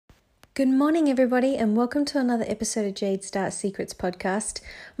Good morning, everybody, and welcome to another episode of Jade Start Secrets podcast.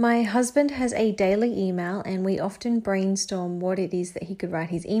 My husband has a daily email, and we often brainstorm what it is that he could write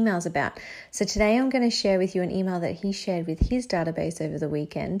his emails about. So today I'm going to share with you an email that he shared with his database over the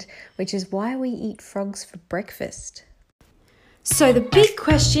weekend, which is why we eat frogs for breakfast. So the big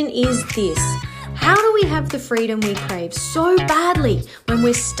question is this: how do we have the freedom we crave so badly when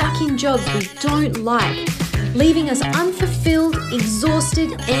we're stuck in jobs we don't like, leaving us unfulfilled,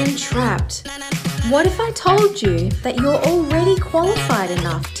 exhausted, and trapped? What if I told you that you're already qualified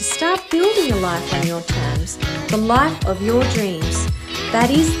enough to start building a life on your terms, the life of your dreams? That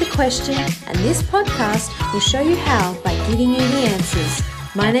is the question, and this podcast will show you how by giving you the answers.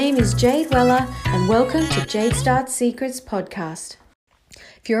 My name is Jade Weller, and welcome to Jade Start Secrets podcast.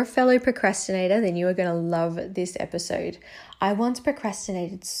 If you're a fellow procrastinator, then you are going to love this episode. I once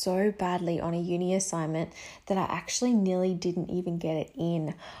procrastinated so badly on a uni assignment that I actually nearly didn't even get it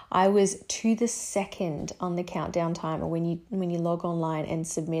in. I was to the second on the countdown timer when you log online and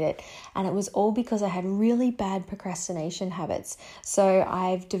submit it. And it was all because I had really bad procrastination habits. So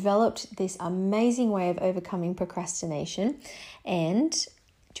I've developed this amazing way of overcoming procrastination. And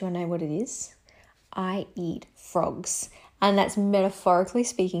do you want to know what it is? I eat frogs. And that's metaphorically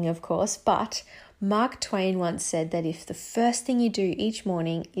speaking, of course, but Mark Twain once said that if the first thing you do each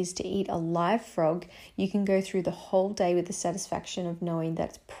morning is to eat a live frog, you can go through the whole day with the satisfaction of knowing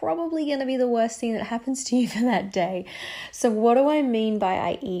that's probably going to be the worst thing that happens to you for that day. So what do I mean by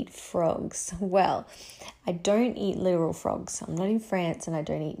I eat frogs? Well, I don't eat literal frogs. I'm not in France and I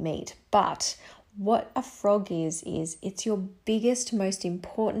don't eat meat, but what a frog is it's your biggest, most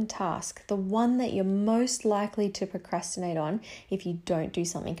important task, the one that you're most likely to procrastinate on if you don't do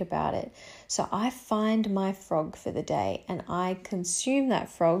something about it. So I find my frog for the day and I consume that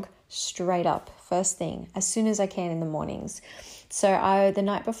frog straight up, first thing, as soon as I can in the mornings. So the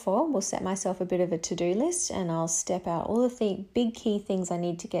night before, will set myself a bit of a to-do list and I'll step out all the big key things I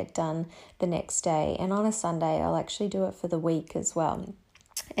need to get done the next day. And on a Sunday, I'll actually do it for the week as well.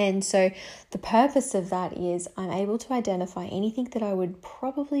 And so the purpose of that is I'm able to identify anything that I would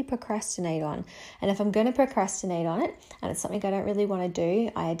probably procrastinate on. And if I'm going to procrastinate on it and it's something I don't really want to do,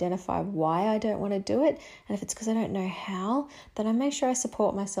 I identify why I don't want to do it. And if it's because I don't know how, then I make sure I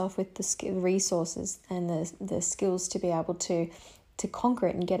support myself with the resources and the skills to be able to conquer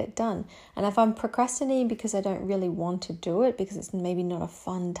it and get it done. And if I'm procrastinating because I don't really want to do it, because it's maybe not a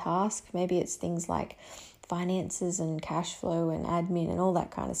fun task, maybe it's things like finances and cash flow and admin and all that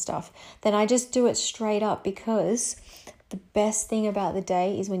kind of stuff, then I just do it straight up, because the best thing about the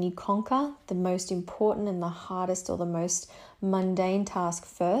day is when you conquer the most important and the hardest or the most mundane task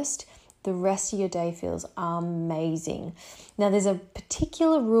first, the rest of your day feels amazing. Now, there's a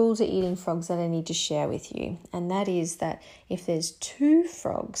particular rule to eating frogs that I need to share with you, and that is that if there's 2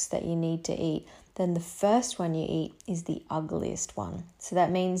 frogs that you need to eat, then the first one you eat is the ugliest one. So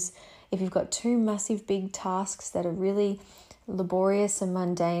that means if you've got 2 massive big tasks that are really laborious and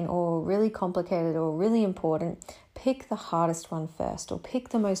mundane or really complicated or really important, pick the hardest one first, or pick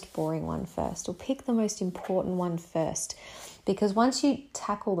the most boring one first, or pick the most important one first. Because once you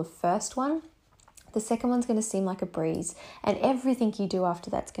tackle the first one, the second one's going to seem like a breeze, and everything you do after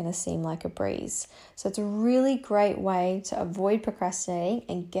that's going to seem like a breeze. So it's a really great way to avoid procrastinating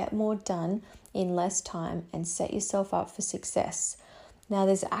and get more done in less time and set yourself up for success. Now,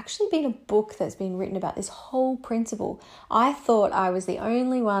 there's actually been a book that's been written about this whole principle. I thought I was the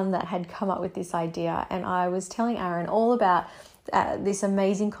only one that had come up with this idea, and I was telling Aaron all about this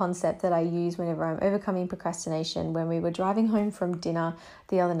amazing concept that I use whenever I'm overcoming procrastination. When we were driving home from dinner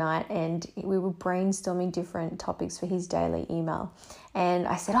the other night and we were brainstorming different topics for his daily email. And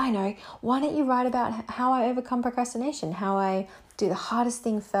I said, I know, why don't you write about how I overcome procrastination, how I do the hardest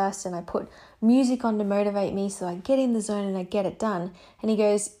thing first and I put music on to motivate me so I get in the zone and I get it done. And he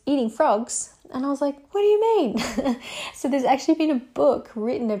goes, eating frogs? And I was like, what do you mean? So there's actually been a book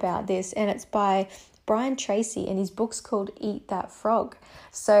written about this, and it's by Brian Tracy, and his book's called Eat That Frog.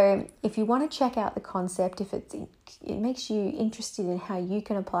 So if you want to check out the concept, if it makes you interested in how you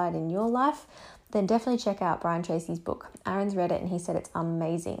can apply it in your life, then definitely check out Brian Tracy's book. Aaron's read it and he said it's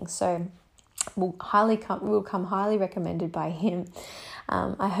amazing. So will come highly recommended by him.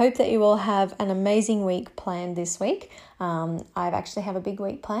 I hope that you all have an amazing week planned this week. I actually have a big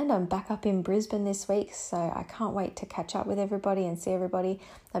week planned. I'm back up in Brisbane this week, so I can't wait to catch up with everybody and see everybody.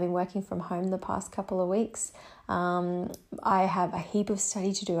 I've been working from home the past couple of weeks. I have a heap of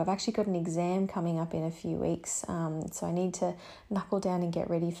study to do. I've actually got an exam coming up in a few weeks, so I need to knuckle down and get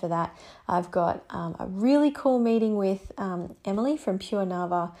ready for that. I've got a really cool meeting with Emily from Pure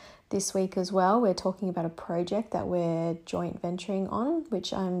Nava this week as well. We're talking about a project that we're joint venturing on,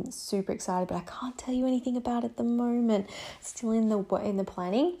 which I'm super excited, but I can't tell you anything about at the moment. It's still in the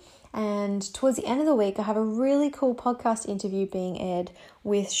planning. And towards the end of the week, I have a really cool podcast interview being aired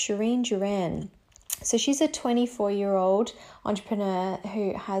with Shireen Duran. So she's a 24-year-old entrepreneur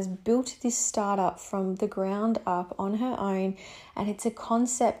who has built this startup from the ground up on her own, and it's a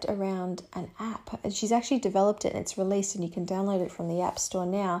concept around an app. And she's actually developed it and it's released and you can download it from the App Store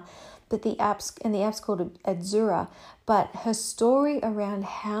now. But the app's called Adzura. But her story around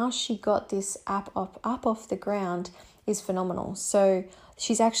how she got this app up off the ground is phenomenal. So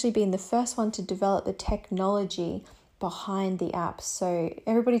she's actually been the first one to develop the technology behind the app. So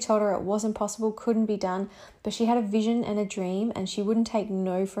everybody told her it wasn't possible, couldn't be done, but she had a vision and a dream and she wouldn't take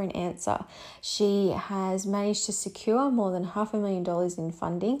no for an answer. She has managed to secure more than $500,000 in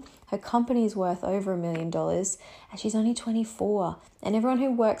funding. Her company is worth over $1 million and she's only 24. And everyone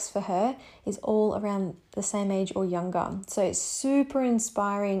who works for her is all around the same age or younger. So it's super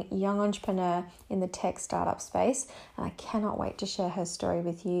inspiring young entrepreneur in the tech startup space. And I cannot wait to share her story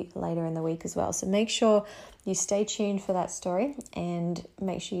with you later in the week as well. So make sure you stay tuned for that story and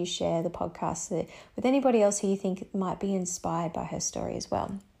make sure you share the podcast with anybody else who you think might be inspired by her story as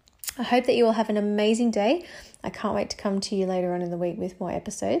well. I hope that you all have an amazing day. I can't wait to come to you later on in the week with more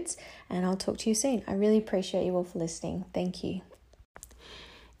episodes, and I'll talk to you soon. I really appreciate you all for listening. Thank you.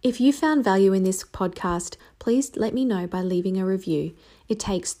 If you found value in this podcast, please let me know by leaving a review. It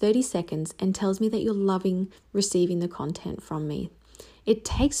takes 30 seconds and tells me that you're loving receiving the content from me. It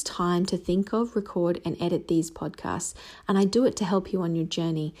takes time to think of, record, and edit these podcasts, and I do it to help you on your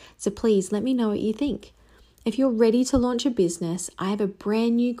journey. So please let me know what you think. If you're ready to launch a business, I have a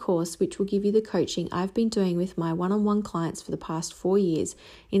brand new course which will give you the coaching I've been doing with my one-on-one clients for the past 4 years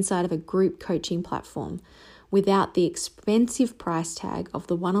inside of a group coaching platform, without the expensive price tag of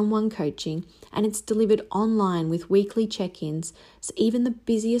the one-on-one coaching, and it's delivered online with weekly check-ins, so even the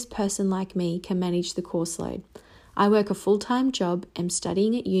busiest person like me can manage the course load. I work a full-time job, am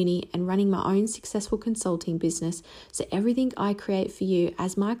studying at uni and running my own successful consulting business, so everything I create for you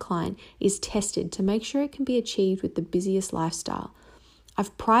as my client is tested to make sure it can be achieved with the busiest lifestyle.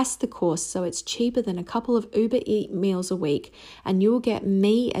 I've priced the course so it's cheaper than a couple of Uber Eats meals a week, and you will get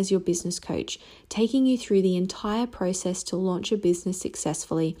me as your business coach, taking you through the entire process to launch a business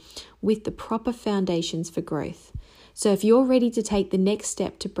successfully with the proper foundations for growth. So if you're ready to take the next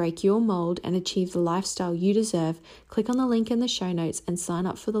step to break your mold and achieve the lifestyle you deserve, click on the link in the show notes and sign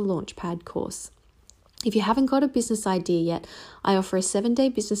up for the Launchpad course. If you haven't got a business idea yet, I offer a 7-day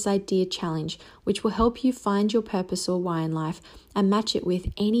business idea challenge, which will help you find your purpose or why in life and match it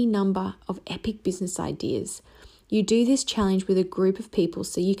with any number of epic business ideas. You do this challenge with a group of people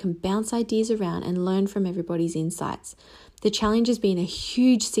so you can bounce ideas around and learn from everybody's insights. The challenge has been a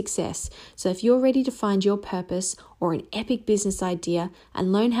huge success, so if you're ready to find your purpose or an epic business idea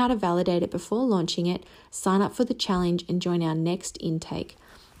and learn how to validate it before launching it, sign up for the challenge and join our next intake.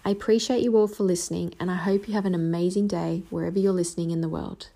 I appreciate you all for listening, and I hope you have an amazing day wherever you're listening in the world.